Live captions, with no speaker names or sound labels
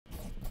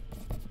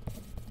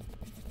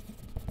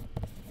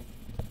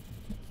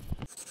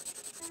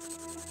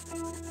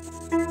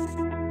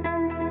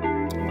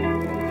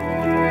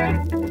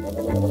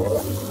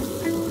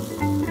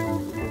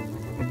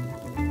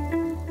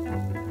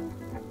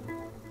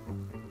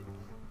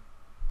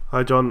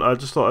Hi John, I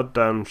just thought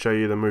I'd show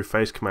you the move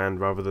face command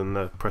rather than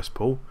the press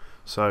pull.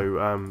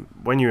 So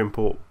when you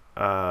import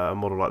a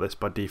model like this,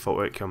 by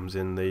default it comes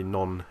in the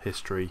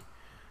non-history,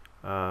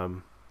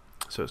 so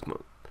it's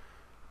not,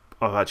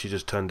 I've actually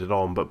just turned it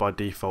on, but by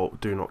default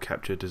do not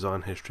capture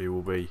design history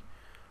will be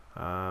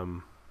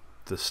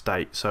the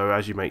state. So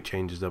as you make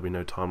changes there'll be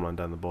no timeline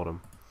down the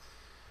bottom.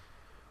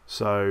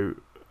 So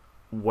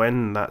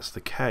when that's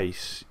the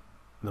case,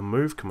 the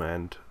move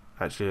command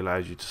actually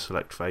allows you to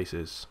select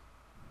faces.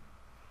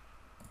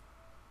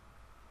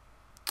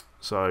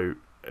 So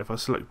if I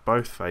select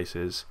both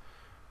faces,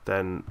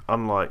 then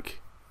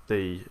unlike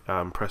the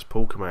press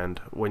pull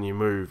command, when you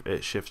move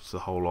it shifts the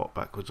whole lot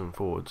backwards and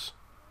forwards.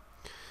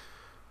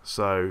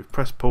 So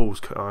press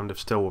pull's kind of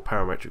still a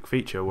parametric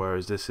feature,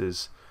 whereas this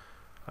is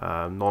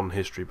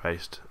non-history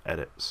based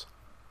edits.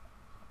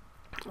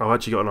 I've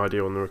actually got an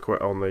idea on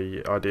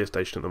the idea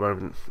station at the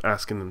moment,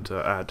 asking them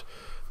to add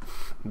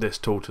this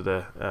tool to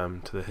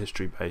the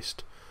history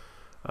based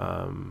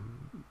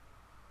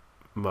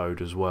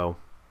mode as well.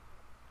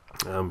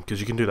 Because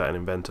you can do that in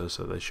Inventor,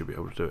 so they should be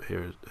able to do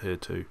it here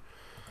too.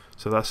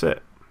 So that's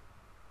it.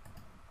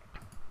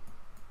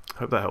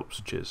 Hope that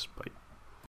helps. Cheers. Bye.